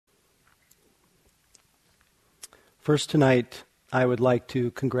First tonight, I would like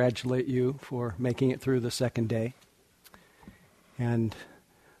to congratulate you for making it through the second day. And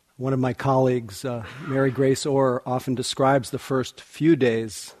one of my colleagues, Mary Grace Orr, often describes the first few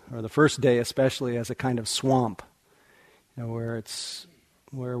days, or the first day especially, as a kind of swamp, where it's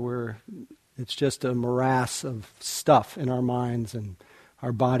just a morass of stuff in our minds and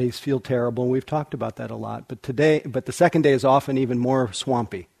our bodies feel terrible, and we've talked about that a lot. But the second day is often even more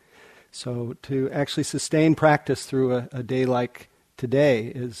swampy. So to actually sustain practice through a day like today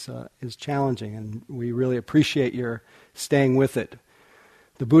is challenging, and we really appreciate your staying with it.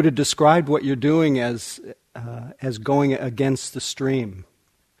 The Buddha described what you're doing as going against the stream.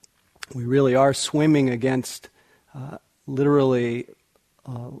 We really are swimming against literally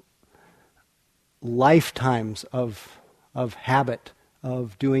lifetimes of habit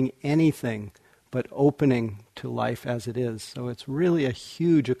of doing anything but opening to life as it is. So it's really a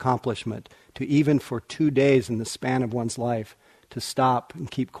huge accomplishment to, even for 2 days in the span of one's life, to stop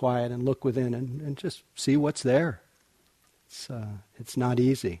and keep quiet and look within and just see what's there. It's not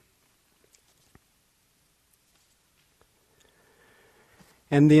easy.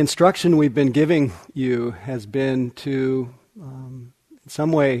 And the instruction we've been giving you has been to, in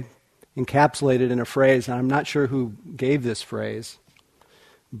some way, encapsulate it in a phrase, and I'm not sure who gave this phrase,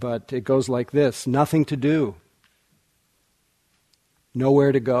 but it goes like this: nothing to do,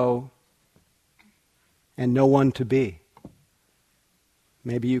 nowhere to go, and no one to be.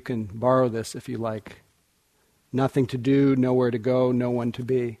 Maybe you can borrow this if you like. Nothing to do, nowhere to go, no one to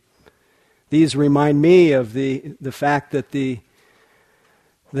be. These remind me of the fact that the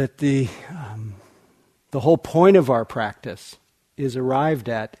whole point of our practice is arrived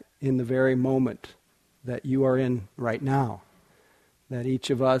at in the very moment that you are in right now. That each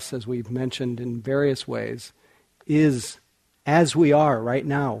of us, as we've mentioned in various ways, is, as we are right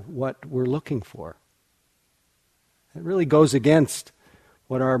now, what we're looking for. It really goes against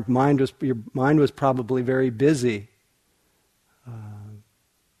what our mind was. Your mind was probably very busy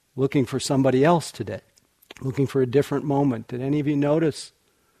looking for somebody else today, looking for a different moment. Did any of you notice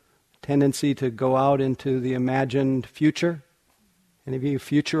a tendency to go out into the imagined future? Any of you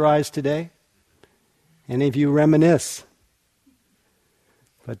futurize today? Any of you reminisce?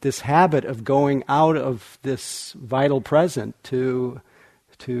 But this habit of going out of this vital present to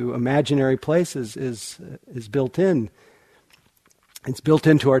imaginary places is built in. It's built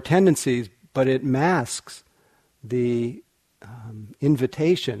into our tendencies, but it masks the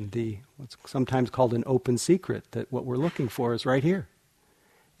invitation, what's sometimes called an open secret, that what we're looking for is right here.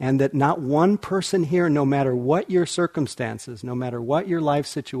 And that not one person here, no matter what your circumstances, no matter what your life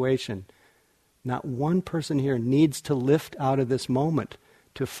situation, not one person here needs to lift out of this moment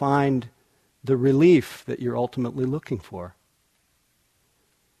to find the relief that you're ultimately looking for.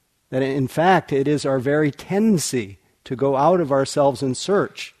 That in fact, it is our very tendency to go out of ourselves in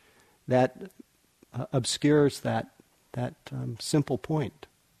search that obscures that simple point.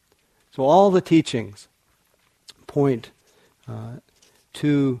 So all the teachings point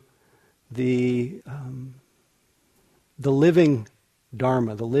to the living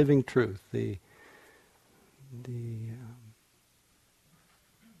Dharma, the living truth,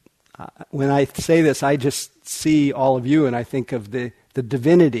 when I say this, I just see all of you and I think of the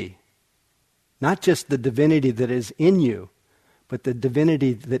divinity. Not just the divinity that is in you, but the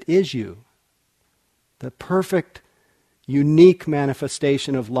divinity that is you. The perfect, unique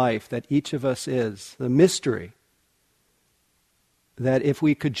manifestation of life that each of us is. The mystery that if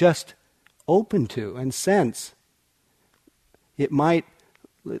we could just open to and sense, it might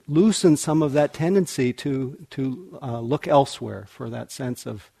loosen some of that tendency to look elsewhere for that sense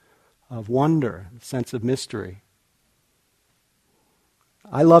of wonder, sense of mystery.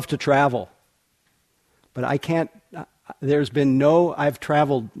 I love to travel, but I can't, I've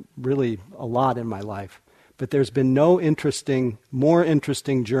traveled really a lot in my life, but there's been no more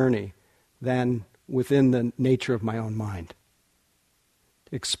interesting journey than within the nature of my own mind.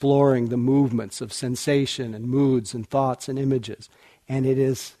 Exploring the movements of sensation and moods and thoughts and images. And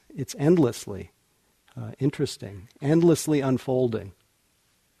it's endlessly interesting, endlessly unfolding.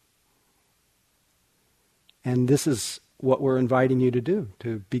 And this is what we're inviting you to do,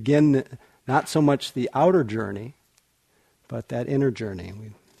 to begin not so much the outer journey, but that inner journey.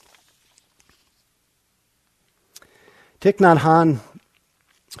 Thich Nhat Hanh,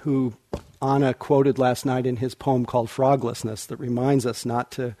 who Anna quoted last night in his poem called Froglessness, that reminds us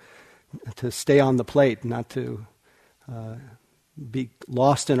not to stay on the plate, not to be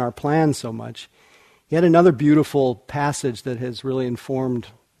lost in our plans so much. He had another beautiful passage that has really informed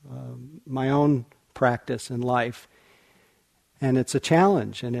my own practice in life. And it's a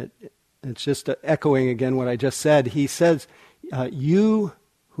challenge, and it's just echoing again what I just said. He says, you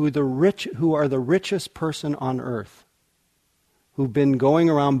who are the richest person on earth, who've been going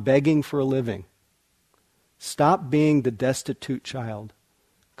around begging for a living, stop being the destitute child.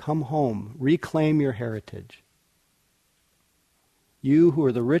 Come home. Reclaim your heritage. You who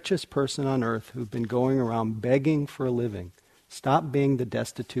are the richest person on earth who've been going around begging for a living, stop being the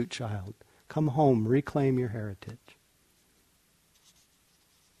destitute child. Come home. Reclaim your heritage.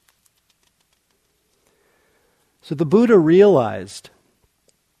 So the Buddha realized,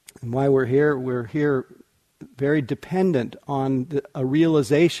 and why we're here very dependent on a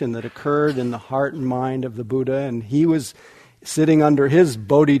realization that occurred in the heart and mind of the Buddha, and he was sitting under his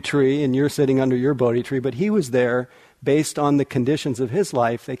Bodhi tree, and you're sitting under your Bodhi tree, but he was there based on the conditions of his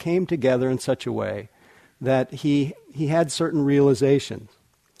life. They came together in such a way that he had certain realizations.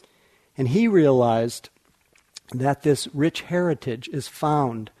 And he realized that this rich heritage is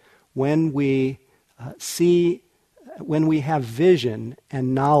found when we when we have vision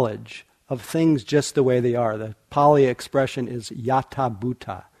and knowledge of things just the way they are. The Pali expression is yata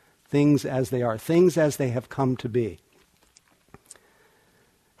bhuta, things as they are, things as they have come to be.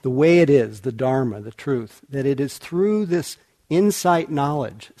 The way it is, the Dharma, the truth, that it is through this insight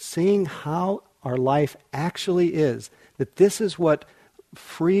knowledge, seeing how our life actually is, that this is what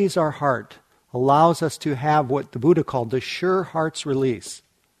frees our heart, allows us to have what the Buddha called the sure heart's release.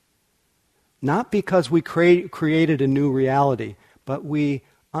 Not because we created a new reality, but we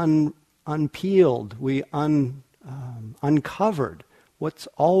unpeeled, we uncovered what's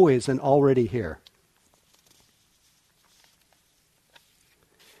always and already here.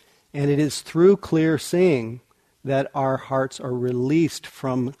 And it is through clear seeing that our hearts are released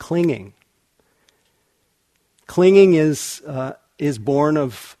from clinging. Clinging is born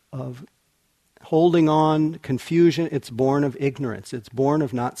of holding on, confusion. It's born of ignorance. It's born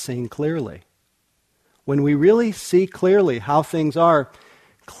of not seeing clearly. When we really see clearly how things are,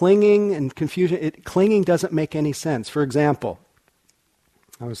 clinging and confusion, clinging doesn't make any sense. For example,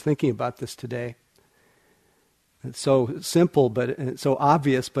 I was thinking about this today. It's so simple, but it's so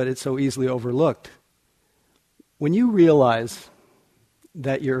obvious, but it's so easily overlooked. When you realize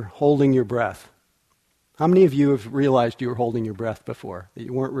that you're holding your breath, how many of you have realized you were holding your breath before, that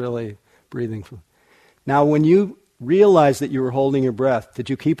you weren't really breathing? Now, when you realized that you were holding your breath, did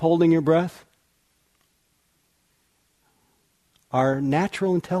you keep holding your breath? Our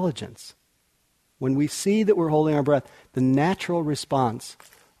natural intelligence, when we see that we're holding our breath, the natural response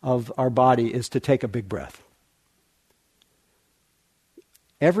of our body is to take a big breath.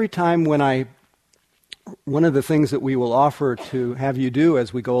 Every time one of the things that we will offer to have you do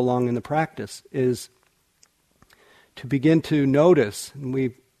as we go along in the practice is to begin to notice, and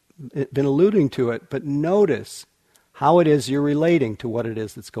we've been alluding to it, but notice how it is you're relating to what it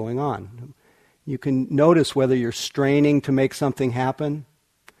is that's going on. You can notice whether you're straining to make something happen,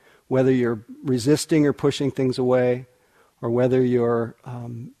 whether you're resisting or pushing things away, or whether you're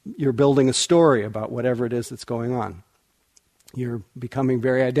building a story about whatever it is that's going on. You're becoming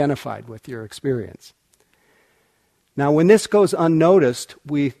very identified with your experience. Now, when this goes unnoticed,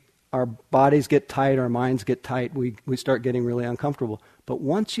 our bodies get tight, our minds get tight, we start getting really uncomfortable. But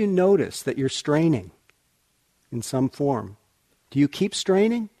once you notice that you're straining in some form, do you keep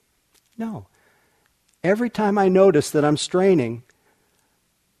straining? No. Every time I notice that I'm straining,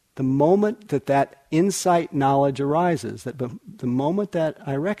 the moment that insight knowledge arises, that the moment that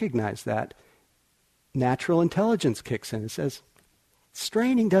I recognize that, natural intelligence kicks in and says,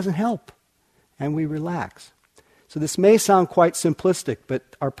 straining doesn't help. And we relax. So this may sound quite simplistic,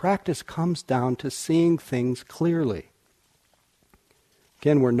 but our practice comes down to seeing things clearly.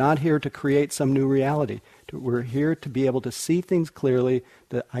 Again, we're not here to create some new reality. We're here to be able to see things clearly.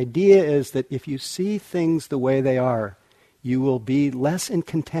 The idea is that if you see things the way they are, you will be less in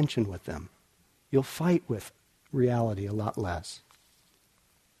contention with them. You'll fight with reality a lot less.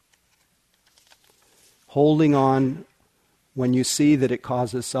 Holding on when you see that it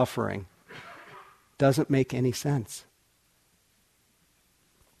causes suffering doesn't make any sense.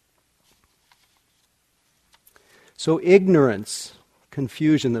 So ignorance,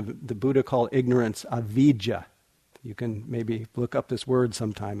 confusion, the Buddha called ignorance avidya. You can maybe look up this word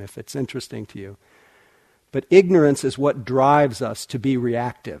sometime if it's interesting to you. But ignorance is what drives us to be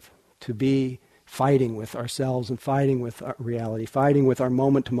reactive, to be fighting with ourselves and fighting with our reality, fighting with our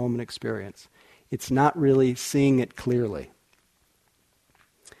moment-to-moment experience. It's not really seeing it clearly.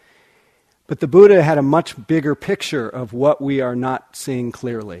 But the Buddha had a much bigger picture of what we are not seeing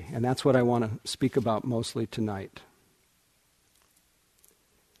clearly, and that's what I want to speak about mostly tonight.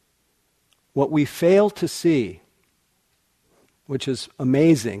 What we fail to see, which is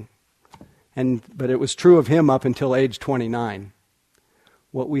amazing, But it was true of him up until age 29.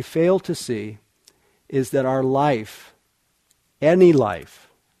 What we fail to see is that our life, any life,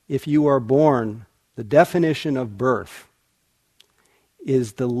 if you are born, the definition of birth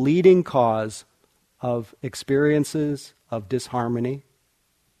is the leading cause of experiences of disharmony,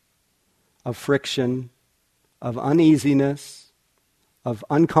 of friction, of uneasiness, of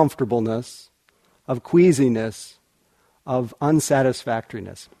uncomfortableness, of queasiness, of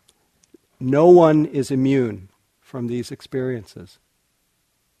unsatisfactoriness. No one is immune from these experiences.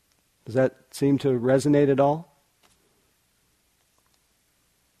 Does that seem to resonate at all?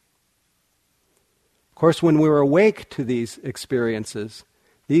 Of course, when we're awake to these experiences,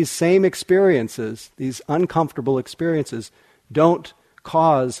 these same experiences, these uncomfortable experiences, don't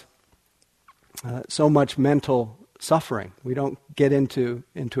cause so much mental suffering. We don't get into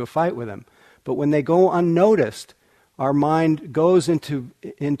a fight with them. But when they go unnoticed, our mind goes into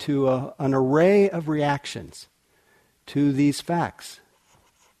an array of reactions to these facts,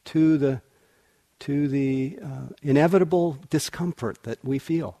 to the inevitable discomfort that we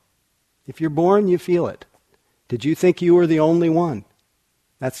feel. If you're born, you feel it. Did you think you were the only one?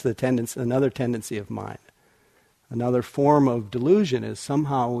 That's the tendency, another tendency of mind. Another form of delusion is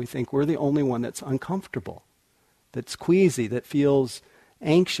somehow we think we're the only one that's uncomfortable, that's queasy, that feels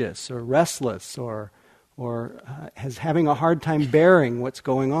anxious or restless or has having a hard time bearing what's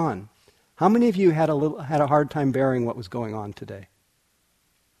going on. How many of you had a hard time bearing what was going on today?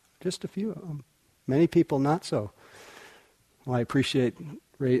 Just a few. Many people not so. Well, I appreciate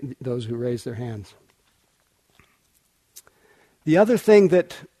those who raise their hands. The other thing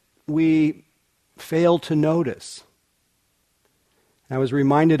that we fail to notice, I was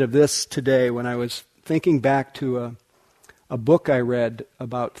reminded of this today when I was thinking back to a book I read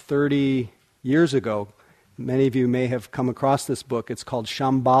about 30 years ago. Many of you may have come across this book. It's called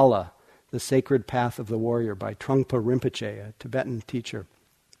Shambhala, The Sacred Path of the Warrior by Trungpa Rinpoche, a Tibetan teacher.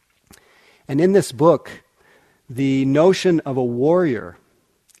 And in this book, the notion of a warrior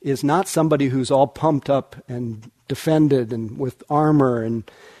is not somebody who's all pumped up and defended and with armor,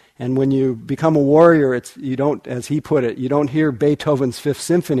 and when you become a warrior, you don't, as he put it, you don't hear Beethoven's Fifth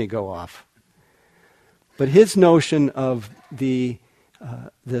Symphony go off. But his notion of the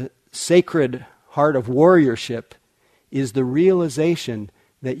sacred heart of warriorship is the realization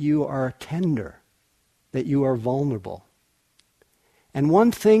that you are tender, that you are vulnerable. And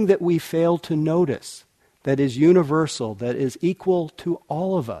one thing that we fail to notice that is universal, that is equal to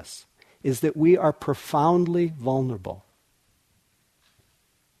all of us, is that we are profoundly vulnerable.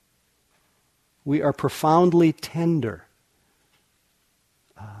 We are profoundly tender,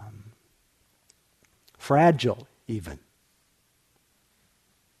 fragile even.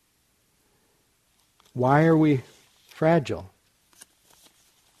 Why are we fragile?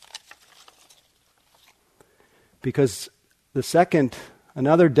 Because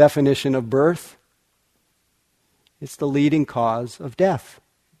another definition of birth, it's the leading cause of death.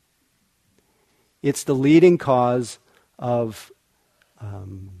 It's the leading cause of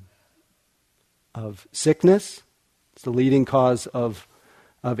sickness. It's the leading cause of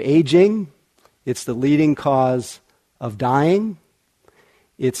aging. It's the leading cause of dying.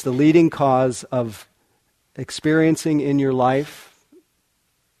 It's the leading cause of experiencing in your life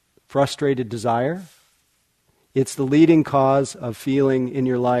frustrated desire. It's the leading cause of feeling in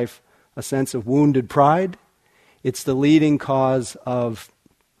your life a sense of wounded pride. It's the leading cause of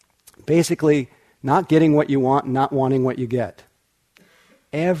basically not getting what you want and not wanting what you get.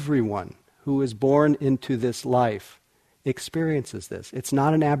 Everyone who is born into this life experiences this. It's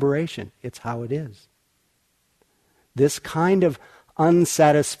not an aberration. It's how it is. This kind of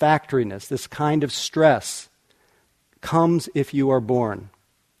unsatisfactoriness, this kind of stress comes if you are born.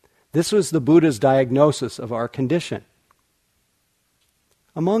 This was the Buddha's diagnosis of our condition.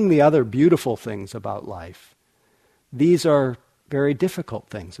 Among the other beautiful things about life, these are very difficult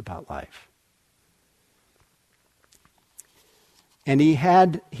things about life. And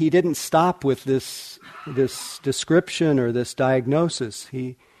he didn't stop with this description or this diagnosis.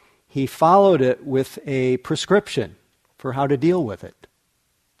 He followed it with a prescription for how to deal with it.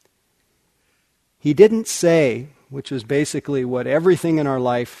 He didn't say, which is basically what everything in our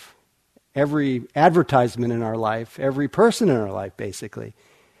life, every advertisement in our life, every person in our life basically,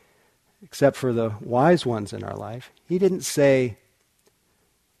 except for the wise ones in our life, he didn't say,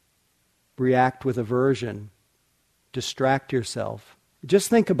 react with aversion, distract yourself. Just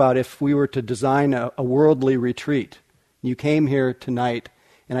think about if we were to design a worldly retreat. You came here tonight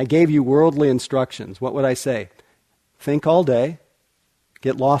and I gave you worldly instructions. What would I say? Think all day,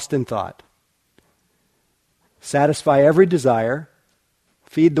 get lost in thought. Satisfy every desire,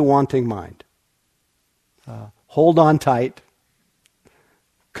 Feed the wanting mind. Hold on tight.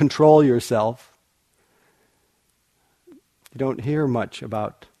 Control yourself. You don't hear much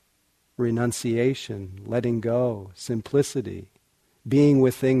about renunciation, letting go, simplicity, being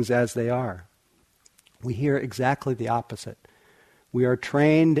with things as they are. We hear exactly the opposite. We are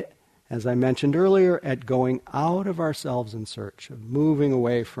trained, as I mentioned earlier, at going out of ourselves in search, of moving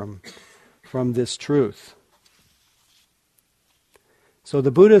away from this truth. So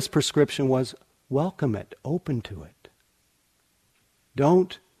the Buddha's prescription was, welcome it, open to it.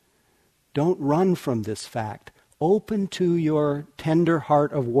 Don't run from this fact. Open to your tender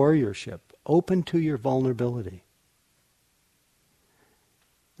heart of warriorship. Open to your vulnerability.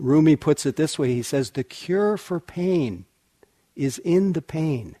 Rumi puts it this way. He says, the cure for pain is in the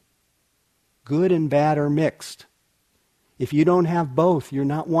pain. Good and bad are mixed. If you don't have both, you're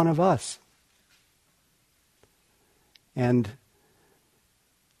not one of us. And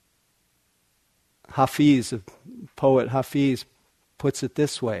Hafiz, the poet Hafiz, puts it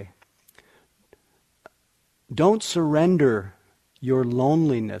this way. Don't surrender your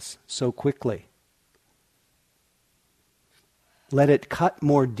loneliness so quickly. Let it cut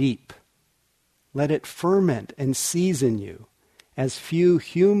more deep. Let it ferment and season you as few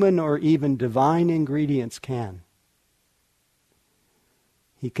human or even divine ingredients can.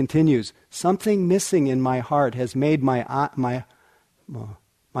 He continues, something missing in my heart has made my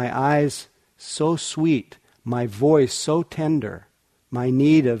eyes so sweet, my voice so tender, my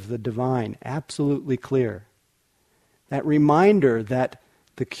need of the divine absolutely clear. That reminder that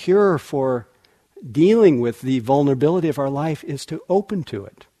the cure for dealing with the vulnerability of our life is to open to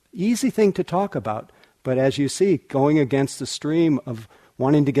it. Easy thing to talk about, but as you see, going against the stream of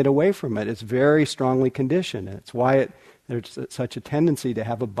wanting to get away from it is very strongly conditioned. And it's why there's such a tendency to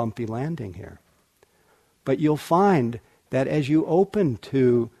have a bumpy landing here. But you'll find that as you open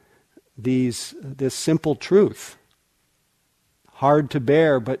to this simple truth, hard to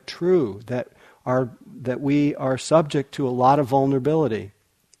bear but true, that we are subject to a lot of vulnerability,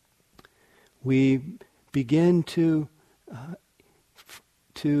 we begin to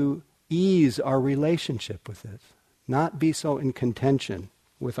ease our relationship with it, not be so in contention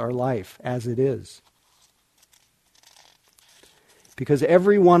with our life as it is. Because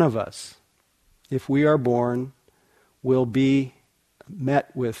every one of us, if we are born, will be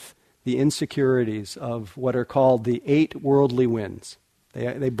met with the insecurities of what are called the 8 worldly winds.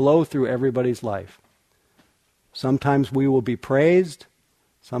 They blow through everybody's life. Sometimes we will be praised,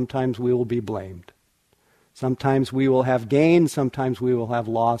 sometimes we will be blamed. Sometimes we will have gain, sometimes we will have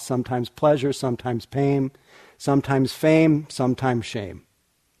loss, sometimes pleasure, sometimes pain, sometimes fame, sometimes shame.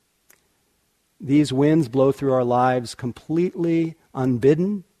 These winds blow through our lives completely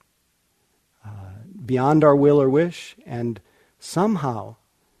unbidden, beyond our will or wish, and somehow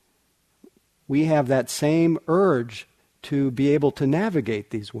we have that same urge to be able to navigate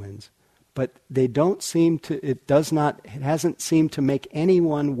these winds, but it hasn't seemed to make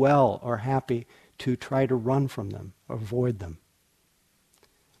anyone well or happy to try to run from them, avoid them.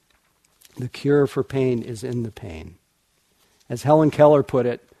 The cure for pain is in the pain. As Helen Keller put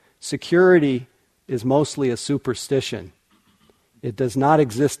it, security is mostly a superstition. It does not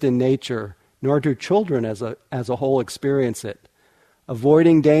exist in nature, nor do children as a whole experience it.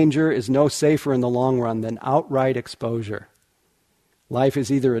 Avoiding danger is no safer in the long run than outright exposure. Life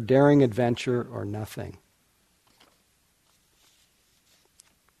is either a daring adventure or nothing.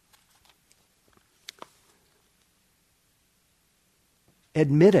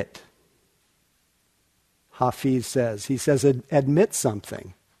 Admit it, Hafiz says. He says, admit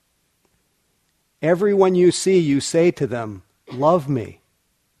something. Everyone you see, you say to them, love me.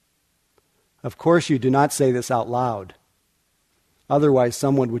 Of course, you do not say this out loud. Otherwise,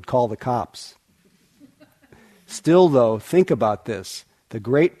 someone would call the cops. Still, though, think about this. The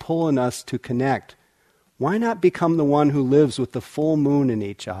great pull in us to connect. Why not become the one who lives with the full moon in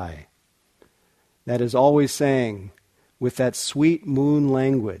each eye? That is always saying, with that sweet moon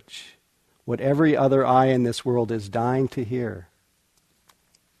language, what every other eye in this world is dying to hear.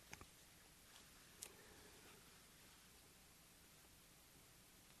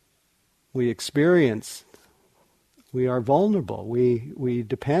 We experience, we are vulnerable, we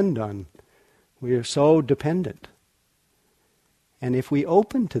are so dependent. And if we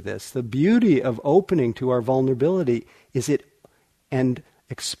open to this, the beauty of opening to our vulnerability and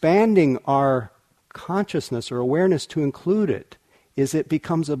expanding our consciousness or awareness to include it, is it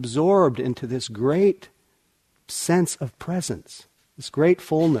becomes absorbed into this great sense of presence, this great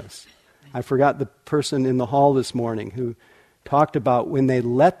fullness. I forgot the person in the hall this morning who talked about when they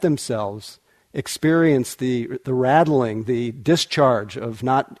let themselves experience the rattling, the discharge of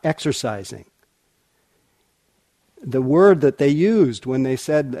not exercising. The word that they used when they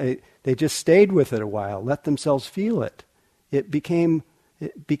said they just stayed with it a while, let themselves feel it, it became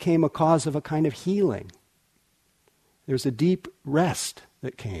a cause of a kind of healing. There's a deep rest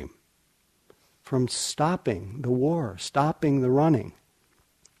that came from stopping the war, stopping the running.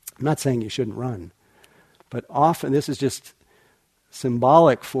 I'm not saying you shouldn't run, but often this is just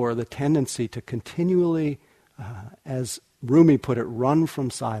symbolic for the tendency to continually, as Rumi put it, run from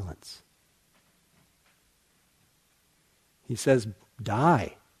silence. He says,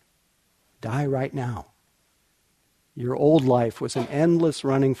 die. Die right now. Your old life was an endless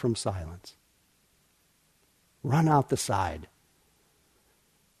running from silence. Run out the side.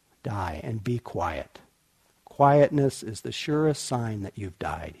 Die and be quiet. Quietness is the surest sign that you've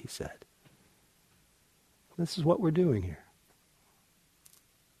died, he said. This is what we're doing here.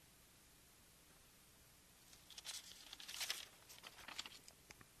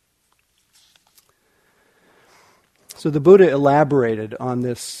 So the Buddha elaborated on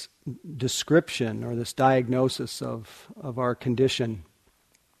this description or this diagnosis of our condition.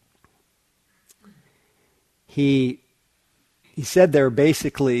 He said there are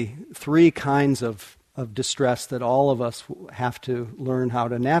basically three kinds of distress that all of us have to learn how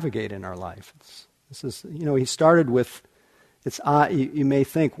to navigate in our life. This is, he started with, you may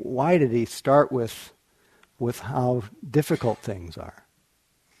think, why did he start with how difficult things are?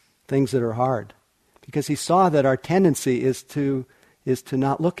 Things that are hard. Because he saw that our tendency is to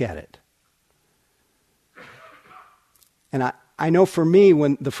not look at it. And I know for me,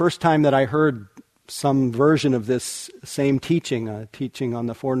 when the first time that I heard some version of this same teaching, teaching on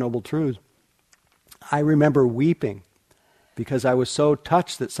the Four Noble Truths, I remember weeping because I was so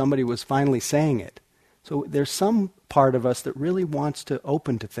touched that somebody was finally saying it. So there's some part of us that really wants to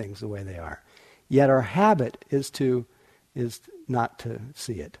open to things the way they are. Yet our habit is not to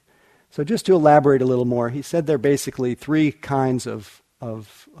see it. So just to elaborate a little more, he said there are basically three kinds of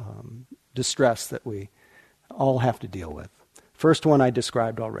distress that we all have to deal with. First one I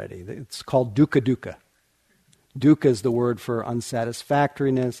described already. It's called dukkha dukkha. Dukkha is the word for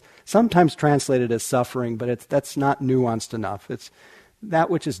unsatisfactoriness, sometimes translated as suffering, but that's not nuanced enough. It's that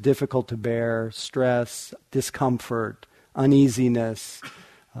which is difficult to bear, stress, discomfort, uneasiness,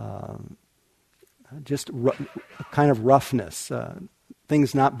 just kind of roughness,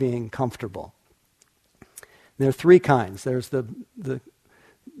 things not being comfortable. There are three kinds. There's the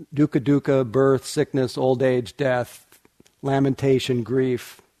dukkha dukkha, birth, sickness, old age, death, lamentation,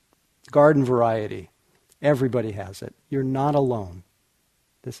 grief, garden variety. Everybody has it. You're not alone.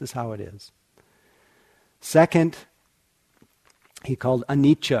 This is how it is. Second, he called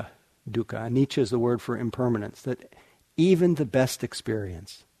anicca dukkha. Anicca is the word for impermanence, that even the best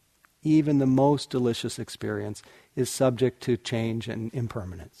experience, even the most delicious experience, is subject to change and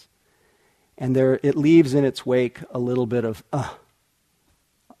impermanence. And it leaves in its wake a little bit of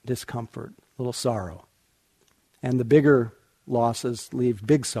discomfort, a little sorrow. And the bigger losses leave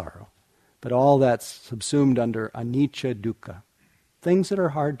big sorrow. But all that's subsumed under anicca dukkha. Things that are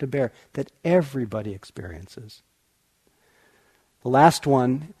hard to bear, that everybody experiences. The last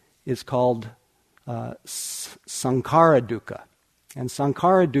one is called sankhara dukkha. And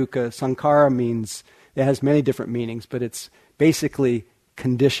sankhara dukkha, sankhara means, it has many different meanings, but it's basically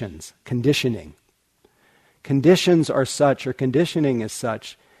conditioning. Conditions are such, or conditioning is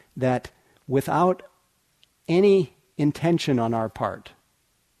such, that without any intention on our part,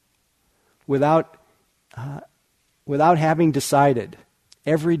 without having decided,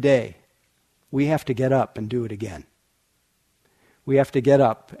 every day we have to get up and do it again. We have to get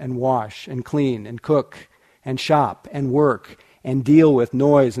up and wash and clean and cook and shop and work and deal with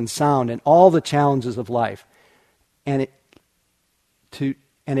noise and sound and all the challenges of life. And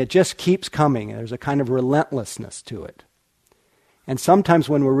it just keeps coming. There's a kind of relentlessness to it. And sometimes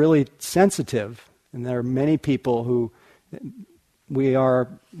when we're really sensitive, and there are many people who we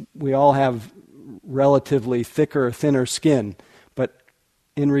all have relatively thicker, thinner skin, but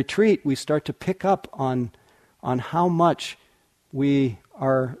in retreat we start to pick up on how much we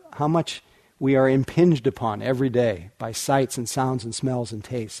are impinged upon every day by sights and sounds and smells and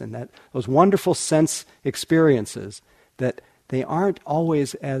tastes, and that those wonderful sense experiences, that they aren't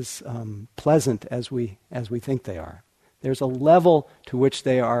always as pleasant as we think they are. There's a level to which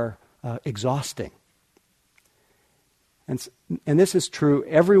they are exhausting. And this is true.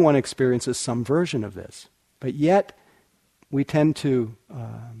 Everyone experiences some version of this. But yet, we tend to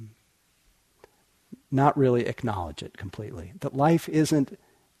not really acknowledge it completely. That life isn't,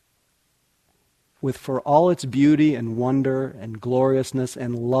 for all its beauty and wonder and gloriousness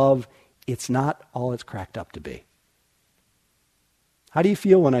and love, it's not all it's cracked up to be. How do you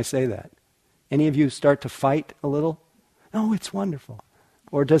feel when I say that? Any of you start to fight a little? No, it's wonderful.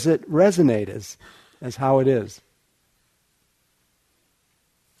 Or does it resonate as how it is?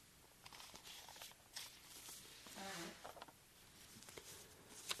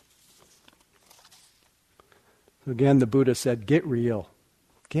 Again, the Buddha said, get real.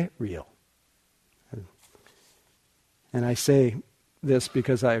 Get real. And I say this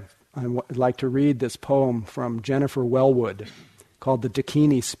because I'd like to read this poem from Jennifer Wellwood called The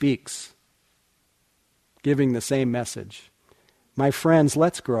Dakini Speaks, giving the same message. My friends,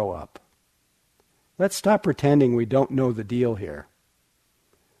 let's grow up. Let's stop pretending we don't know the deal here.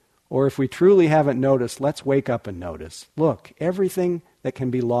 Or if we truly haven't noticed, let's wake up and notice. Look, everything that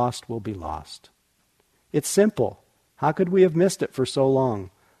can be lost will be lost. It's simple. How could we have missed it for so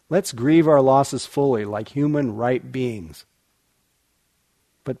long? Let's grieve our losses fully like human right beings.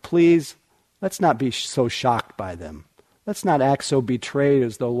 But please, let's not be so shocked by them. Let's not act so betrayed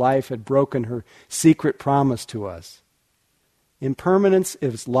as though life had broken her secret promise to us. Impermanence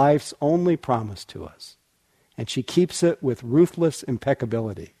is life's only promise to us, and she keeps it with ruthless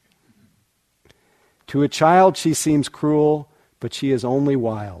impeccability. To a child she seems cruel, but she is only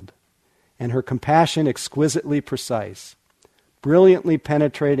wild, and her compassion exquisitely precise. Brilliantly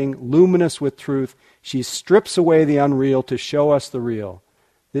penetrating, luminous with truth, she strips away the unreal to show us the real.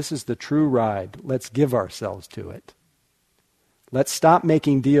 This is the true ride. Let's give ourselves to it. Let's stop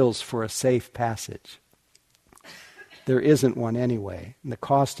making deals for a safe passage. There isn't one anyway, and the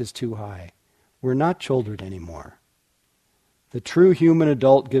cost is too high. We're not children anymore. The true human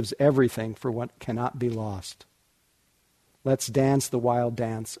adult gives everything for what cannot be lost. Let's dance the wild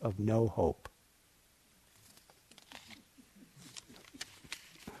dance of no hope.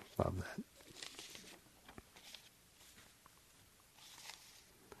 Love that.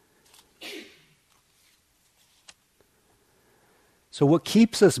 So what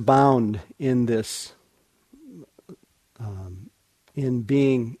keeps us bound in this, in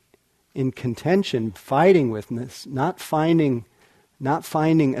being in contention, fighting with this, not finding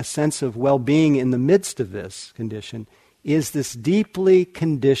a sense of well-being in the midst of this condition, is this deeply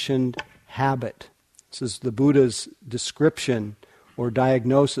conditioned habit. This is the Buddha's description or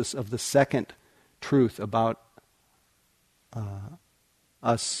diagnosis of the second truth about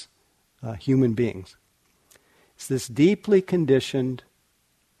us human beings. It's this deeply conditioned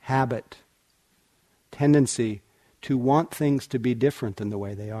habit, tendency to want things to be different than the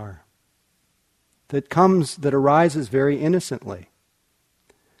way they are. That arises very innocently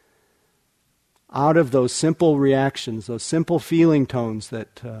out of those simple reactions, those simple feeling tones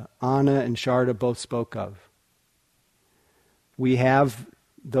that Anna and Sharda both spoke of. We have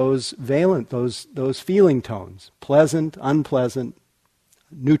those feeling tones, pleasant, unpleasant,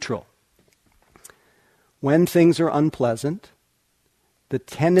 neutral. When things are unpleasant, the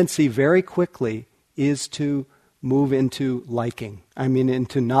tendency very quickly is to move into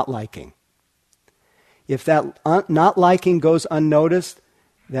into not liking. If that not liking goes unnoticed,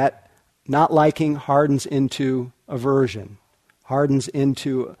 that not liking hardens into aversion,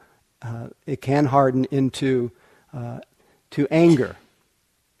 it can harden into to anger,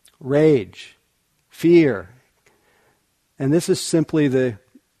 rage, fear. And this is simply the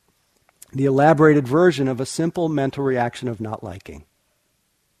elaborated version of a simple mental reaction of not liking.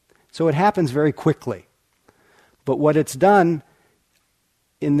 So it happens very quickly. But what it's done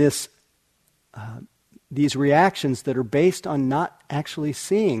in these reactions that are based on not actually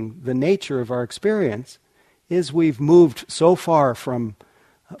seeing the nature of our experience is we've moved so far from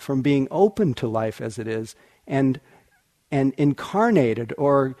being open to life as it is and incarnated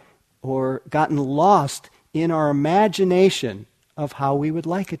or gotten lost in our imagination of how we would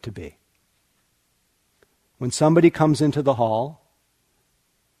like it to be. When somebody comes into the hall,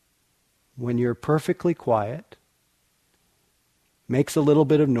 when you're perfectly quiet, makes a little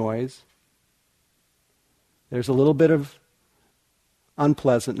bit of noise, there's a little bit of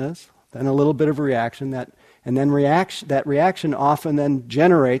unpleasantness, then a little bit of reaction, that reaction often then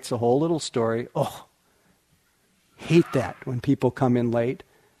generates a whole little story. Oh, hate that when people come in late.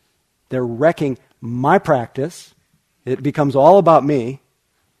 They're wrecking my practice. It becomes all about me.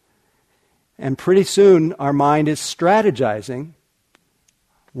 And pretty soon our mind is strategizing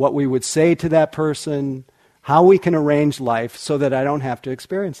what we would say to that person, how we can arrange life so that I don't have to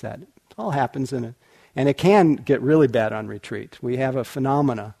experience that. It all happens and it can get really bad on retreat. We have a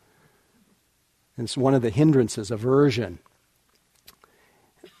phenomena, and it's one of the hindrances, aversion.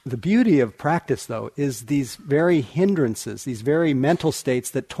 The beauty of practice, though, is these very hindrances, these very mental states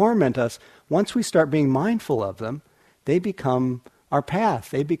that torment us. Once we start being mindful of them, they become our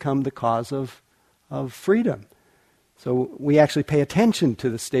path. They become the cause of freedom. So we actually pay attention to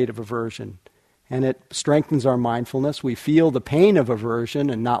the state of aversion, and it strengthens our mindfulness. We feel the pain of aversion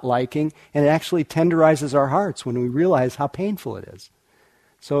and not liking, and it actually tenderizes our hearts when we realize how painful it is.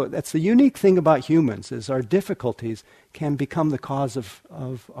 So that's the unique thing about humans, is our difficulties can become the cause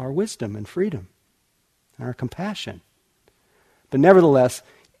of our wisdom and freedom and our compassion. But nevertheless,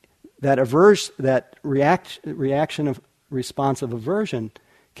 that response of aversion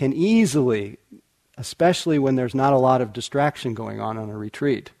can easily, especially when there's not a lot of distraction going on a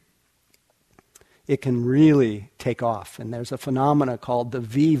retreat, it can really take off. And there's a phenomena called the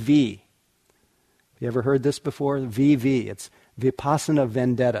VV. Have you ever heard this before? VV. It's Vipassana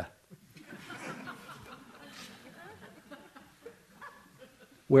vendetta.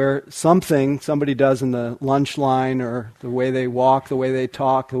 Where somebody does in the lunch line, or the way they walk, the way they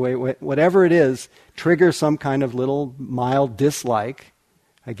talk, whatever it is, triggers some kind of little mild dislike.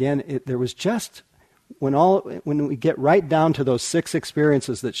 Again, there was just, when we get right down to those 6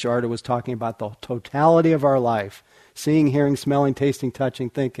 experiences that Sharda was talking about, the totality of our life, seeing, hearing, smelling, tasting, touching,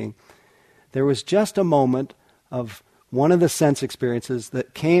 thinking, there was just a moment of one of the sense experiences that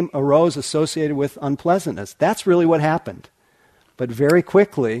arose associated with unpleasantness. That's really what happened. But very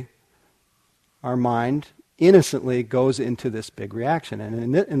quickly, our mind innocently goes into this big reaction.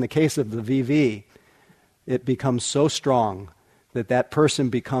 And in the case of the VV, it becomes so strong that person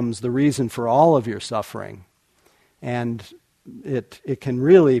becomes the reason for all of your suffering. And it can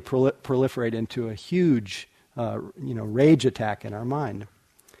really proliferate into a huge rage attack in our mind.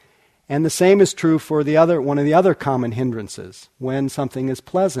 And the same is true for one of the other common hindrances, when something is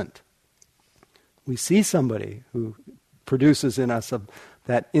pleasant. We see somebody who produces in us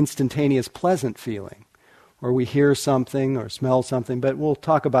that instantaneous pleasant feeling, or we hear something or smell something, but we'll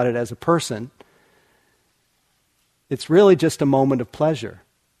talk about it as a person. It's really just a moment of pleasure,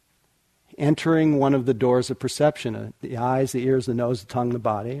 entering one of the doors of perception, the eyes, the ears, the nose, the tongue, the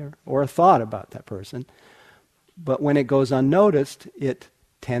body, or a thought about that person. But when it goes unnoticed, it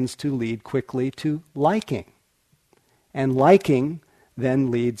tends to lead quickly to liking. And liking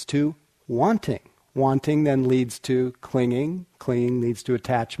then leads to wanting. Wanting then leads to clinging. Clinging leads to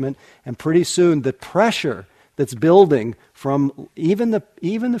attachment. And pretty soon the pressure that's building from even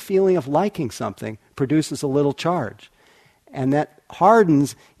the feeling of liking something produces a little charge. And that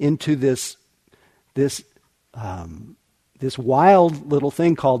hardens into this wild little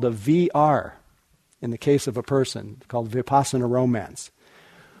thing called a VR, in the case of a person, called Vipassana romance,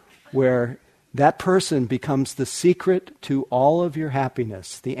 where that person becomes the secret to all of your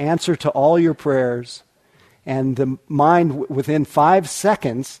happiness, the answer to all your prayers, and the mind within 5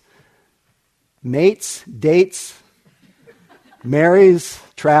 seconds mates, dates, marries,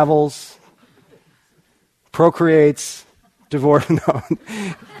 travels, procreates, divorces. No.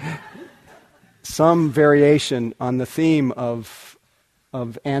 Some variation on the theme of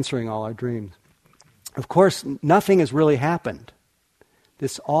answering all our dreams. Of course, nothing has really happened.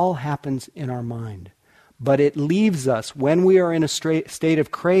 This all happens in our mind. But it leaves us, when we are in a state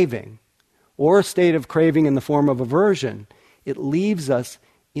of craving, or a state of craving in the form of aversion, it leaves us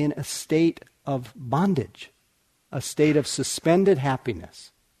in a state of bondage, a state of suspended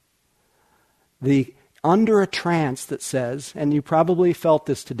happiness. Under a trance that says, and you probably felt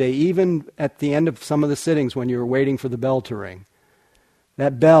this today, even at the end of some of the sittings when you were waiting for the bell to ring,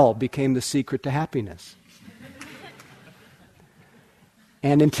 that bell became the secret to happiness.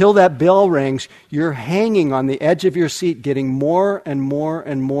 And until that bell rings, you're hanging on the edge of your seat, getting more and more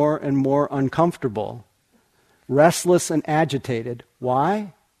and more and more uncomfortable, restless and agitated.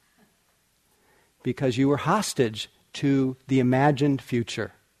 Why? Because you were hostage to the imagined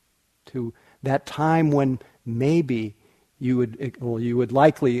future, to that time when maybe you would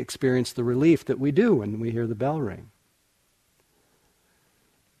likely experience the relief that we do when we hear the bell ring.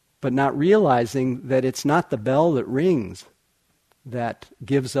 But not realizing that it's not the bell that rings that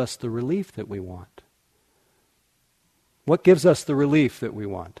gives us the relief that we want. What gives us the relief that we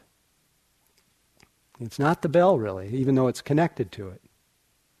want? It's not the bell, really, even though it's connected to it.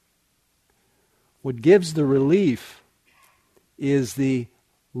 What gives the relief is the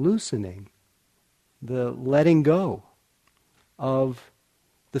loosening, the letting go of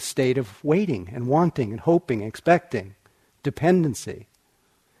the state of waiting and wanting and hoping, expecting, dependency.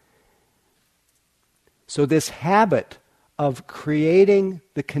 So this habit of creating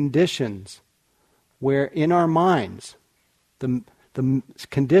the conditions where in our minds, the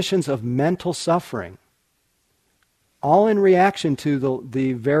conditions of mental suffering, all in reaction to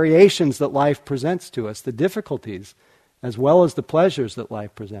the variations that life presents to us, the difficulties, as well as the pleasures that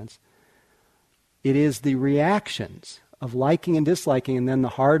life presents. It is the reactions of liking and disliking, and then the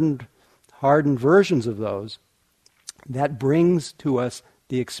hardened versions of those, that brings to us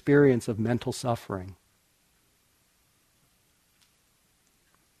the experience of mental suffering.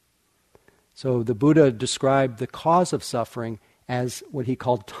 So the Buddha described the cause of suffering as what he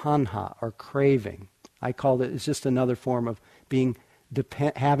called tanha, or craving. I called it's just another form of being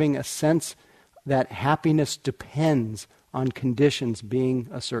having a sense that happiness depends on conditions being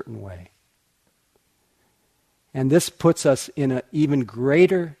a certain way. And this puts us in an even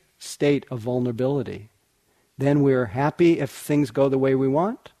greater state of vulnerability. Then we're happy if things go the way we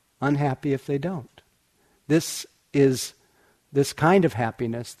want, unhappy if they don't. This kind of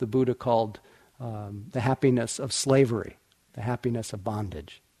happiness the Buddha called the happiness of slavery, the happiness of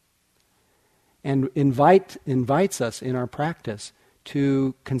bondage. And invites us in our practice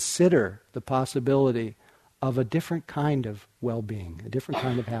to consider the possibility of a different kind of well-being, a different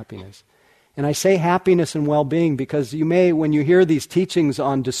kind of happiness. And I say happiness and well-being because you may, when you hear these teachings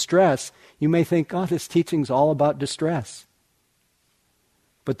on distress, you may think, oh, this teaching's all about distress.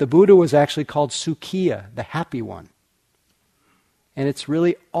 But the Buddha was actually called Sukhiya, the happy one. And it's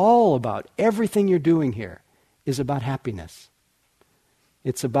really all about, everything you're doing here is about happiness.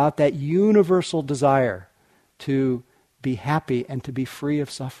 It's about that universal desire to be happy and to be free of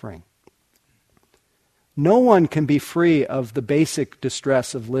suffering. No one can be free of the basic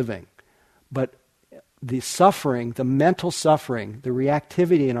distress of living, but the suffering, the mental suffering, the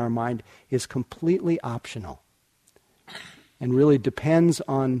reactivity in our mind is completely optional and really depends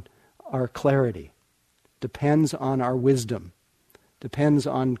on our clarity, depends on our wisdom, depends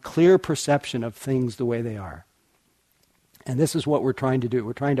on clear perception of things the way they are. And this is what we're trying to do.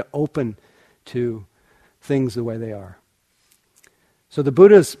 We're trying to open to things the way they are. So the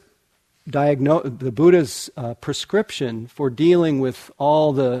Buddha's prescription for dealing with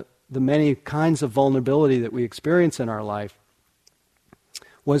all the many kinds of vulnerability that we experience in our life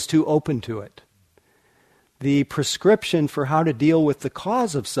was to open to it. The prescription for how to deal with the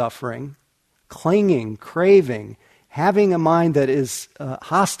cause of suffering, clinging, craving, having a mind that is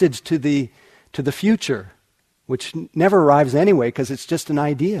hostage to the future, which never arrives anyway because it's just an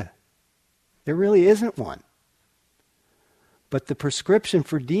idea. There really isn't one. But the prescription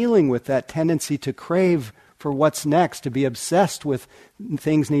for dealing with that tendency to crave for what's next, to be obsessed with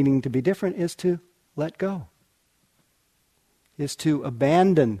things needing to be different, is to let go, is to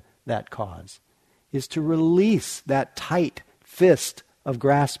abandon that cause, is to release that tight fist of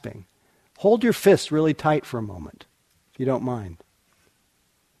grasping. Hold your fists really tight for a moment, if you don't mind.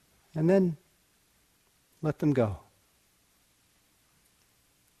 And then let them go.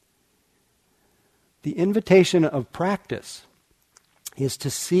 The invitation of practice is to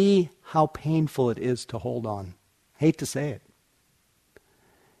see how painful it is to hold on. Hate to say it.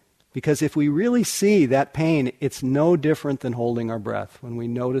 Because if we really see that pain, it's no different than holding our breath. When we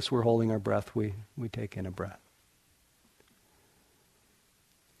notice we're holding our breath, we take in a breath.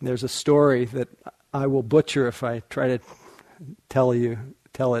 There's a story that I will butcher if I try to tell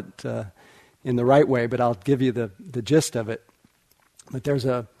it in the right way, but I'll give you the gist of it. But there's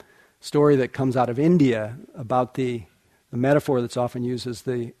a story that comes out of India about the metaphor that's often used as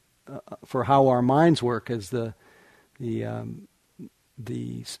for how our minds work is the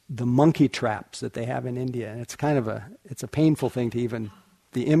monkey traps that they have in India. And it's kind of it's a painful thing to even,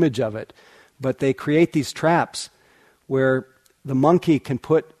 the image of it. But they create these traps where the monkey can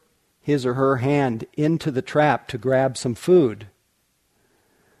put his or her hand into the trap to grab some food.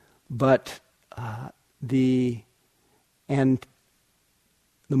 But the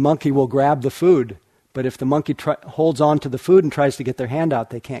monkey will grab the food, but if the monkey holds on to the food and tries to get their hand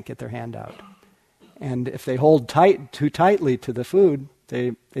out, they can't get their hand out. And if they hold too tightly to the food,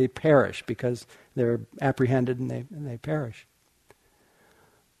 they perish because they're apprehended and they perish.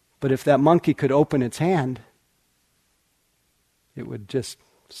 But if that monkey could open its hand, it would just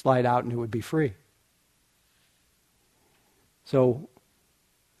slide out and it would be free. So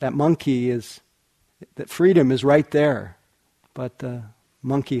that that freedom is right there, but the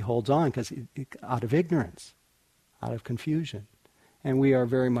monkey holds on because out of ignorance, out of confusion. And we are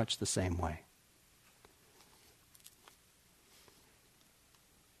very much the same way.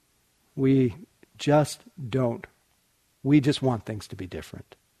 We just want things to be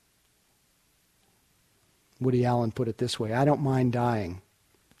different. Woody Allen put it this way: I don't mind dying.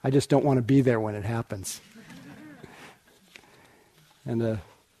 I just don't want to be there when it happens. And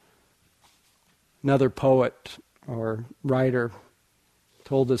another poet or writer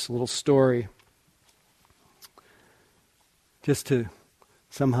told this little story just to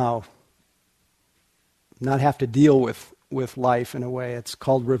somehow not have to deal with with life in a way. It's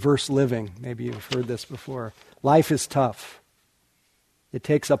called reverse living. Maybe you've heard this before. Life is tough. It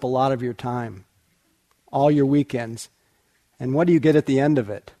takes up a lot of your time, all your weekends. And what do you get at the end of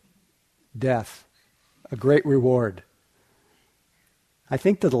it? Death, a great reward. I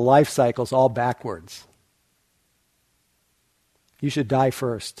think that the life cycle's all backwards. You should die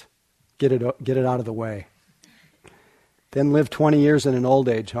first. Get it out of the way. Then live 20 years in an old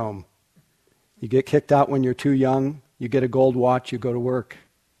age home. You get kicked out when you're too young. You get a gold watch, you go to work.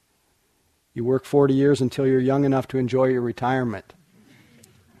 You work 40 years until you're young enough to enjoy your retirement.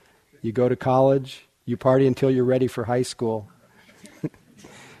 You go to college. You party until you're ready for high school.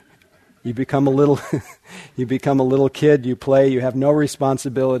 You become a little kid. You play. You have no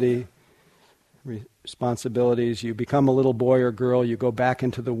responsibilities. You become a little boy or girl. You go back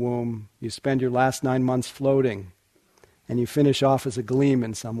into the womb. You spend your last 9 months floating, and you finish off as a gleam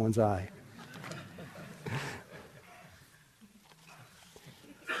in someone's eye.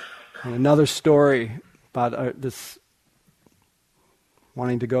 And another story about this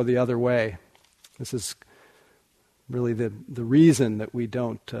wanting to go the other way. This is really the reason that we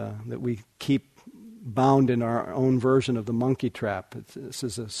don't, that we keep bound in our own version of the monkey trap. This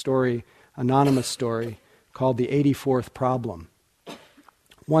is a story, anonymous story, called the 84th Problem.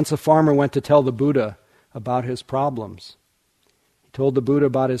 Once a farmer went to tell the Buddha about his problems. He told the Buddha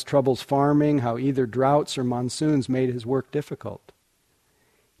about his troubles farming, how either droughts or monsoons made his work difficult.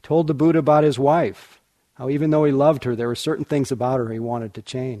 He told the Buddha about his wife, how even though he loved her, there were certain things about her he wanted to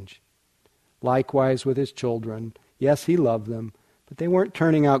change. Likewise with his children. Yes, he loved them, but they weren't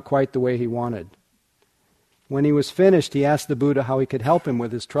turning out quite the way he wanted. When he was finished, he asked the Buddha how he could help him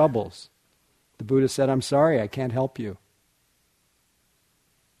with his troubles. The Buddha said, "I'm sorry, I can't help you."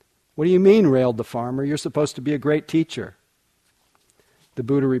 "What do you mean?" railed the farmer. "You're supposed to be a great teacher." The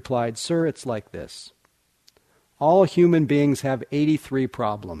Buddha replied, "Sir, it's like this. All human beings have 83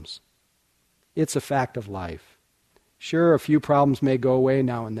 problems. It's a fact of life. Sure, a few problems may go away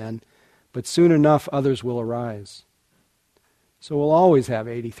now and then, but soon enough others will arise. So we'll always have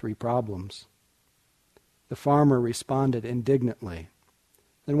 83 problems." The farmer responded indignantly,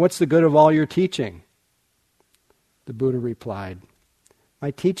 "Then what's the good of all your teaching?" The Buddha replied, "My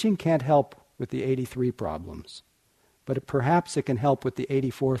teaching can't help with the 83 problems, but perhaps it can help with the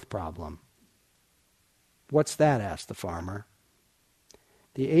 84th problem." "What's that?" asked the farmer.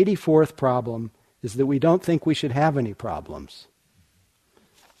 "The 84th problem is that we don't think we should have any problems."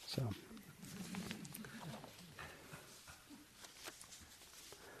 So,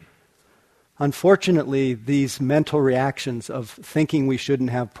 unfortunately, these mental reactions of thinking we shouldn't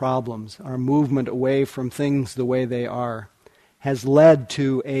have problems, our movement away from things the way they are, has led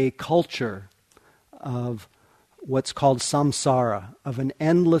to a culture of what's called samsara, of an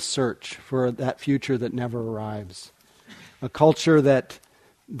endless search for that future that never arrives. A culture that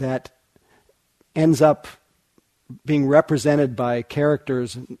ends up being represented by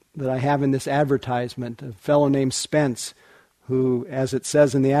characters that I have in this advertisement. A fellow named Spence, who, as it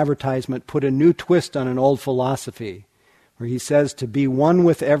says in the advertisement, put a new twist on an old philosophy, where he says to be one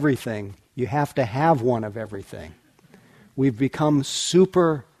with everything, you have to have one of everything. We've become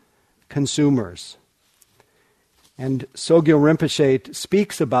super consumers. And Sogyal Rinpoche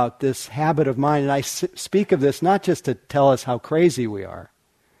speaks about this habit of mind, and I speak of this not just to tell us how crazy we are,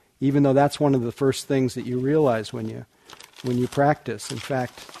 even though that's one of the first things that you realize when you practice. In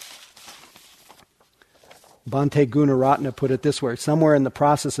fact, Bhante Gunaratna put it this way: somewhere in the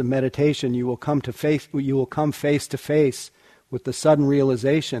process of meditation, you will come face to face with the sudden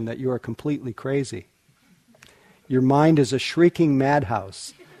realization that you are completely crazy. Your mind is a shrieking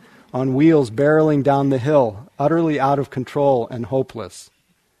madhouse on wheels barreling down the hill, utterly out of control and hopeless.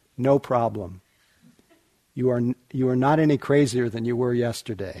 No problem. You are not any crazier than you were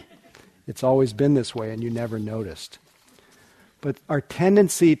yesterday. It's always been this way and you never noticed. But our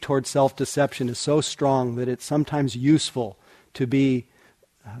tendency toward self-deception is so strong that it's sometimes useful to be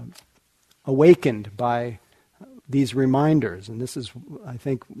awakened by these reminders. And this is, I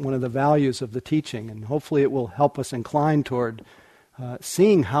think, one of the values of the teaching. And hopefully it will help us incline toward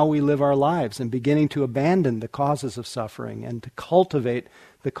seeing how we live our lives and beginning to abandon the causes of suffering and to cultivate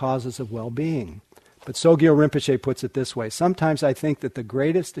the causes of well-being. But Sogyal Rinpoche puts it this way: sometimes I think that the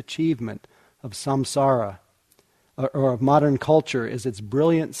greatest achievement of samsara, or of modern culture, is its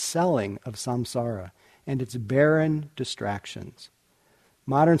brilliant selling of samsara and its barren distractions.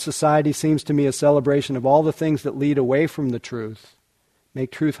 Modern society seems to me a celebration of all the things that lead away from the truth,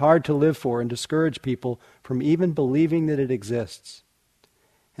 make truth hard to live for, and discourage people from even believing that it exists.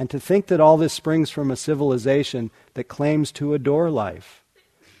 And to think that all this springs from a civilization that claims to adore life,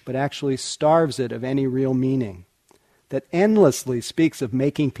 but actually starves it of any real meaning. that endlessly speaks of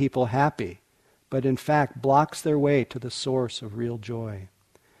making people happy, but in fact blocks their way to the source of real joy.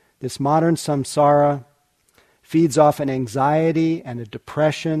 This modern samsara feeds off an anxiety and a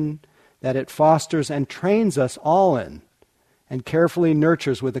depression that it fosters and trains us all in, and carefully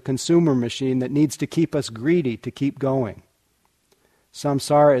nurtures with a consumer machine that needs to keep us greedy to keep going.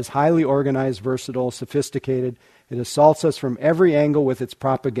 Samsara is highly organized, versatile, sophisticated. It assaults us from every angle with its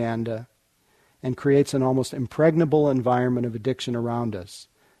propaganda and creates an almost impregnable environment of addiction around us.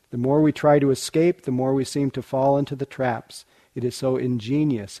 The more we try to escape, the more we seem to fall into the traps it is so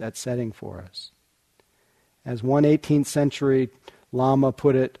ingenious at setting for us. As one 18th century Lama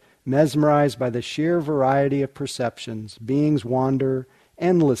put it, mesmerized by the sheer variety of perceptions, beings wander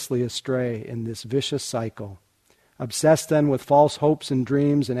endlessly astray in this vicious cycle. Obsessed then with false hopes and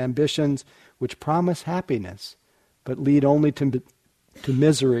dreams and ambitions which promise happiness, but lead only to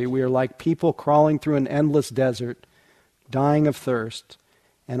misery, we are like people crawling through an endless desert, dying of thirst,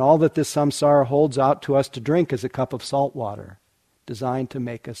 and all that this samsara holds out to us to drink is a cup of salt water, designed to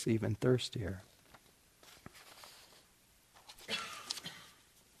make us even thirstier.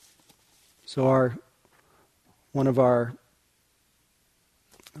 So one of our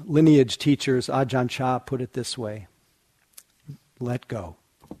lineage teachers, Ajahn Chah, put it this way: let go.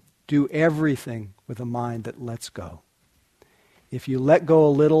 Do everything with a mind that lets go. If you let go a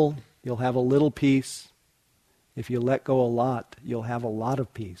little, you'll have a little peace. If you let go a lot, you'll have a lot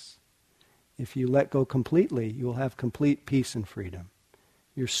of peace. If you let go completely, you'll have complete peace and freedom.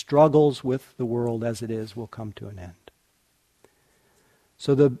 Your struggles with the world as it is will come to an end.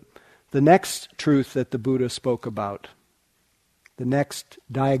 So the next truth that the Buddha spoke about, the next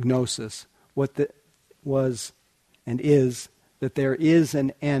diagnosis, was and is that there is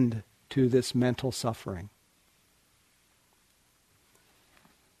an end to this mental suffering.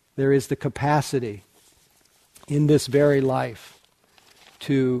 There is the capacity in this very life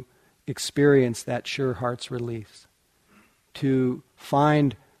to experience that sure heart's release, to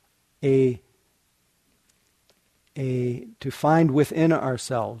find within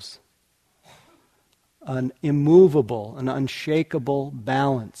ourselves an immovable, an unshakable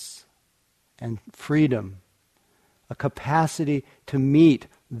balance and freedom, a capacity to meet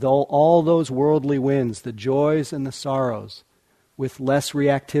all those worldly winds, the joys and the sorrows, with less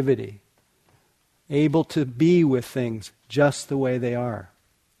reactivity, able to be with things just the way they are.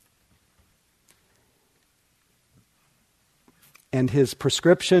 And his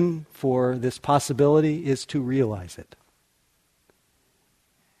prescription for this possibility is to realize it.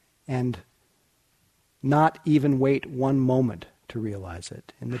 And not even wait one moment to realize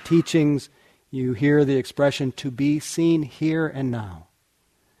it. In the teachings, you hear the expression, to be seen here and now.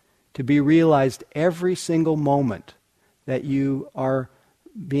 To be realized every single moment that you are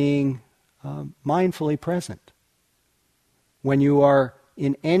being mindfully present. When you are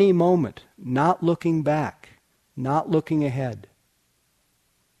in any moment not looking back, not looking ahead,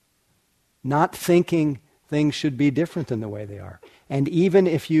 not thinking things should be different than the way they are. And even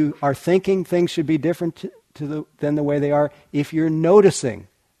if you are thinking things should be different than the way they are, if you're noticing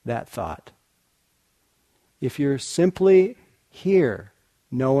that thought, if you're simply here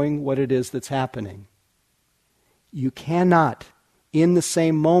knowing what it is that's happening, you cannot, in the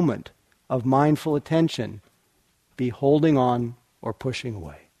same moment of mindful attention, be holding on or pushing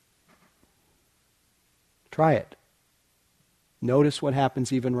away. Try it. Notice what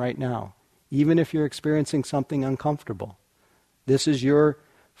happens even right now. Even if you're experiencing something uncomfortable. This is your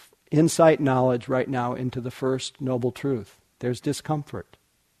insight knowledge right now into the first noble truth. There's discomfort.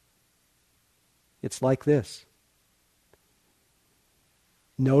 It's like this.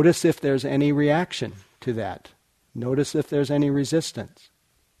 Notice if there's any reaction to that. Notice if there's any resistance.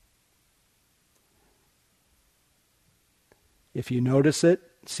 If you notice it,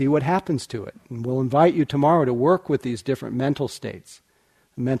 see what happens to it. And we'll invite you tomorrow to work with these different mental states.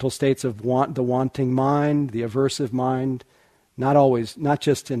 The mental states of the wanting mind, the aversive mind, not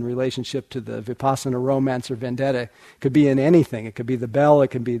just in relationship to the vipassana, romance, or vendetta. It could be in anything. It could be the bell, it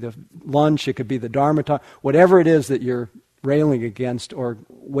could be the lunch, it could be the dharma talk. Whatever it is that you're railing against or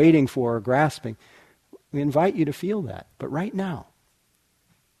waiting for or grasping, we invite you to feel that, but right now.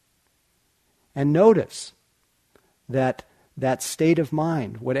 And notice that state of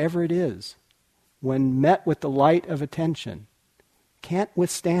mind, whatever it is, when met with the light of attention, can't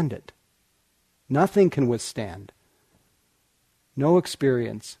withstand it. Nothing can withstand. No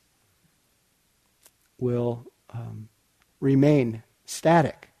experience will remain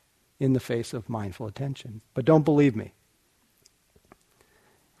static in the face of mindful attention. But don't believe me.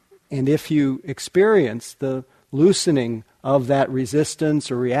 And if you experience the loosening of that resistance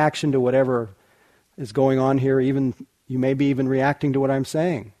or reaction to whatever is going on here, even You may be even reacting to what I'm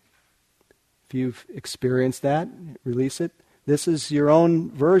saying. If you've experienced that, release it. This is your own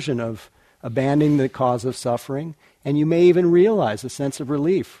version of abandoning the cause of suffering, and you may even realize a sense of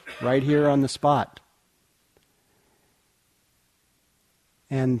relief right here on the spot.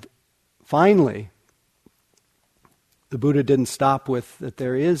 And finally, the Buddha didn't stop with that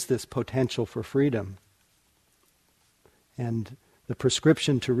there is this potential for freedom and the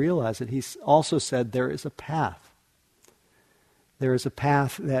prescription to realize it. He also said there is a path. There is a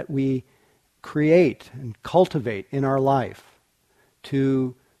path that we create and cultivate in our life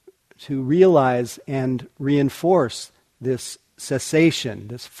to realize and reinforce this cessation,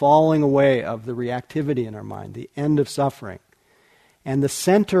 this falling away of the reactivity in our mind, the end of suffering. And the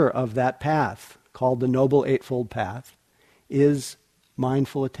center of that path, called the Noble Eightfold Path, is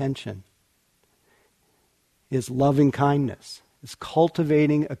mindful attention, is loving kindness, is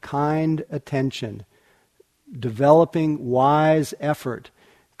cultivating a kind attention, developing wise effort,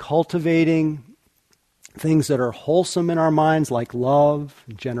 cultivating things that are wholesome in our minds like love,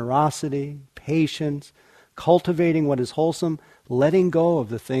 generosity, patience, cultivating what is wholesome, letting go of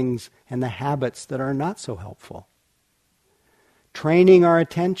the things and the habits that are not so helpful. Training our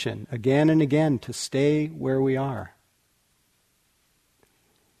attention again and again to stay where we are.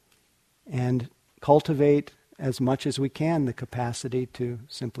 And cultivate as much as we can the capacity to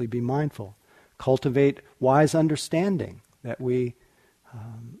simply be mindful. Cultivate wise understanding that we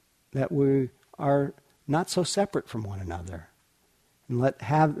are not so separate from one another. And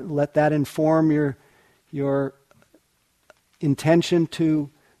let that inform your intention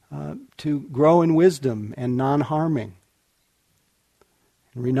to grow in wisdom and non-harming,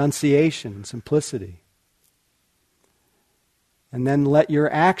 and renunciation and simplicity. And then let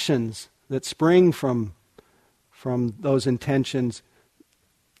your actions that spring from those intentions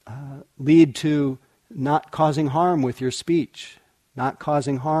lead to not causing harm with your speech, not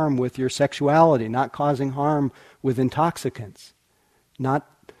causing harm with your sexuality, not causing harm with intoxicants, not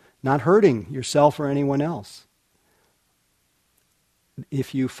hurting yourself or anyone else.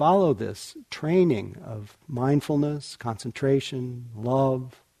 If you follow this training of mindfulness, concentration,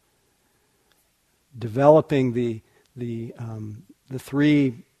 love, developing the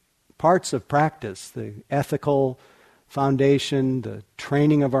three parts of practice, the ethical foundation, the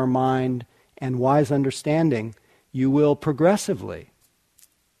training of our mind, and wise understanding, you will progressively,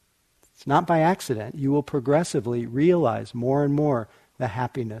 it's not by accident, you will progressively realize more and more the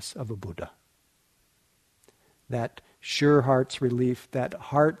happiness of a Buddha. That sure heart's relief, that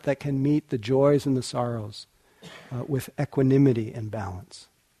heart that can meet the joys and the sorrows with equanimity and balance.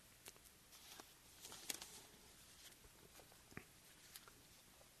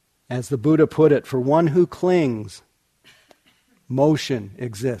 As the Buddha put it, for one who clings, motion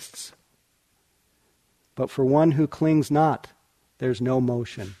exists. But for one who clings not, there's no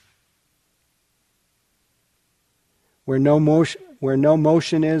motion. Where no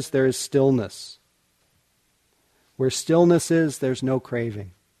motion is, there is stillness. Where stillness is, there's no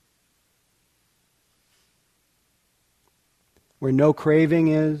craving. Where no craving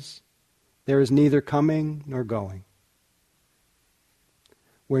is, there is neither coming nor going.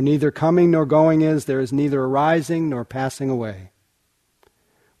 Where neither coming nor going is, there is neither arising nor passing away.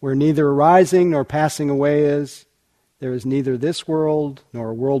 Where neither arising nor passing away is, there is neither this world,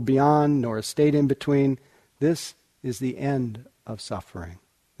 nor a world beyond, nor a state in between. This is the end of suffering.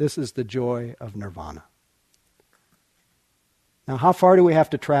 This is the joy of nirvana. Now, how far do we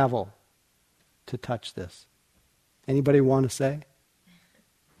have to travel to touch this? Anybody want to say?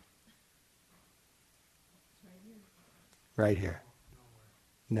 Right here.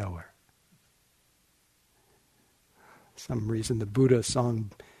 Nowhere. Some reason the Buddha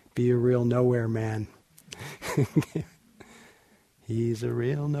song, "Be a real nowhere man." He's a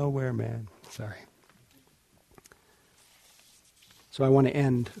real nowhere man. Sorry. So I want to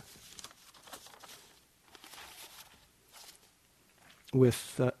end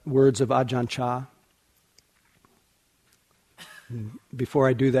with words of Ajahn Chah. And before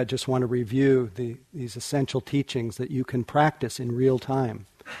I do that, just want to review these essential teachings that you can practice in real time.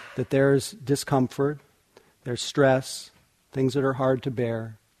 That there's discomfort, there's stress, things that are hard to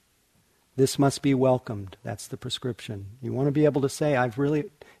bear. This must be welcomed. That's the prescription. You want to be able to say, I've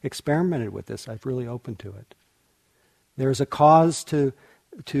really experimented with this. I've really opened to it. There's a cause to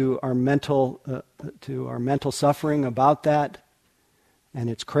our mental suffering about that, and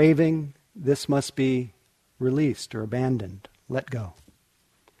it's craving. This must be released or abandoned. Let go.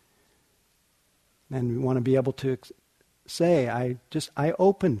 And we want to be able to say, I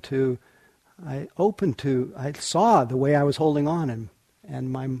saw the way I was holding on,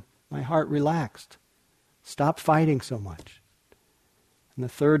 and my heart relaxed. Stop fighting so much. And the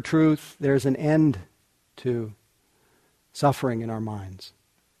third truth, there's an end to suffering in our minds.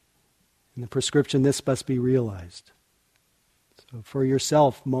 In the prescription, this must be realized. So for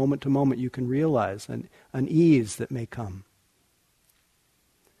yourself, moment to moment, you can realize an ease that may come.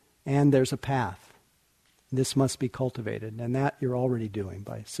 And there's a path. This must be cultivated. And that you're already doing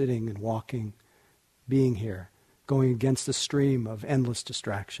by sitting and walking, being here, going against the stream of endless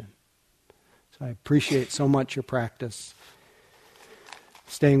distraction. So I appreciate so much your practice,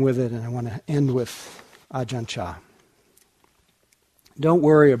 staying with it, and I want to end with Ajahn Chah. Don't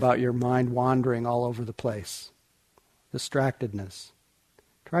worry about your mind wandering all over the place. Distractedness.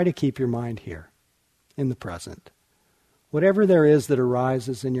 Try to keep your mind here, in the present. Whatever there is that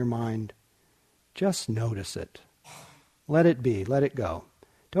arises in your mind, just notice it. Let it be, let it go.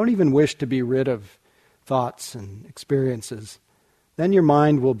 Don't even wish to be rid of thoughts and experiences. Then your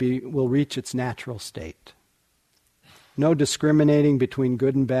mind will reach its natural state. No discriminating between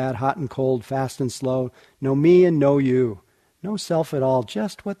good and bad, hot and cold, fast and slow. No me and no you. No self at all,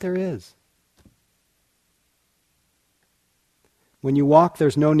 just what there is. When you walk,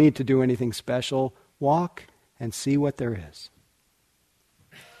 there's no need to do anything special. Walk and see what there is.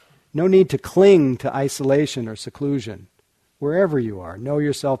 No need to cling to isolation or seclusion. Wherever you are, know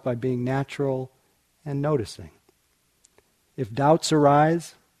yourself by being natural and noticing. If doubts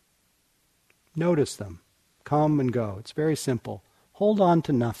arise, notice them. Come and go. It's very simple. Hold on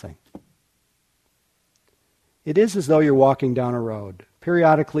to nothing. It is as though you're walking down a road.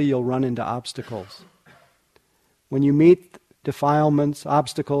 Periodically, you'll run into obstacles. When you meet defilements,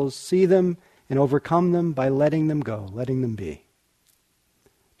 obstacles, see them and overcome them by letting them go, letting them be.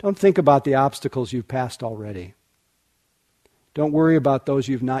 Don't think about the obstacles you've passed already. Don't worry about those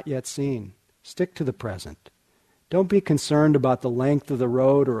you've not yet seen. Stick to the present. Don't be concerned about the length of the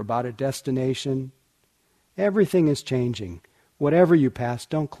road or about a destination. Everything is changing. Whatever you pass,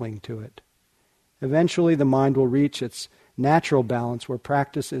 don't cling to it. Eventually the mind will reach its natural balance where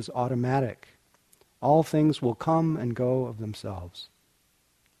practice is automatic. All things will come and go of themselves.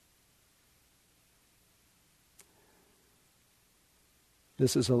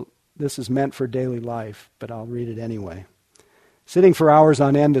 This is meant for daily life, but I'll read it anyway. Sitting for hours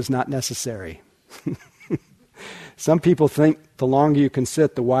on end is not necessary. Some people think the longer you can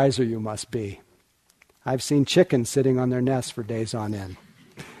sit, the wiser you must be. I've seen chickens sitting on their nests for days on end.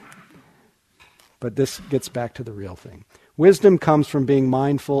 But this gets back to the real thing. Wisdom comes from being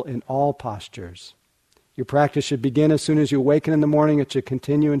mindful in all postures. Your practice should begin as soon as you awaken in the morning. It should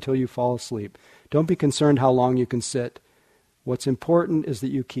continue until you fall asleep. Don't be concerned how long you can sit. What's important is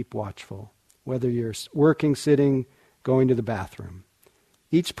that you keep watchful, whether you're working, sitting, going to the bathroom.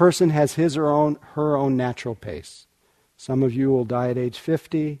 Each person has his or her own natural pace. Some of you will die at age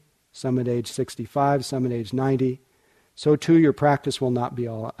 50, some at age 65, some at age 90. So too your practice will not be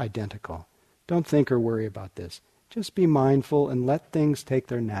all identical. Don't think or worry about this. Just be mindful and let things take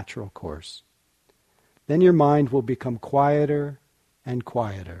their natural course. Then your mind will become quieter and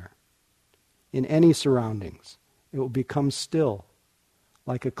quieter. In any surroundings, it will become still,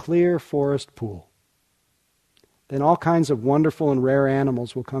 like a clear forest pool. Then all kinds of wonderful and rare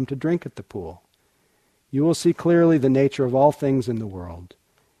animals will come to drink at the pool. You will see clearly the nature of all things in the world.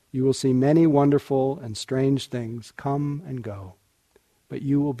 You will see many wonderful and strange things come and go, but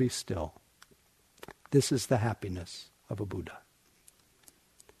you will be still. This is the happiness of a Buddha.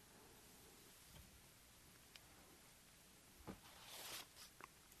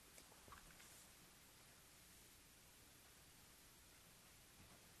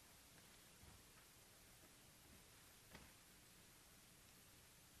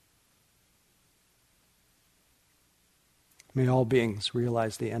 May all beings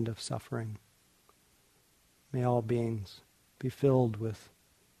realize the end of suffering. May all beings be filled with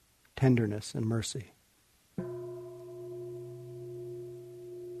tenderness and mercy.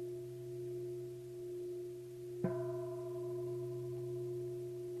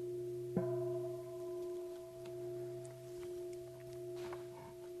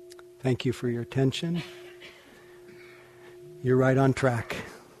 Thank you for your attention. You're right on track.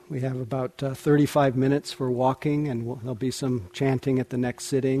 We have about 35 minutes for walking, and there'll be some chanting at the next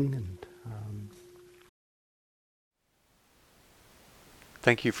sitting.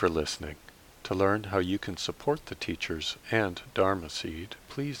 Thank you for listening. To learn how you can support the teachers and Dharma Seed,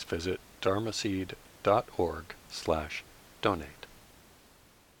 please visit dharmaseed.org/donate.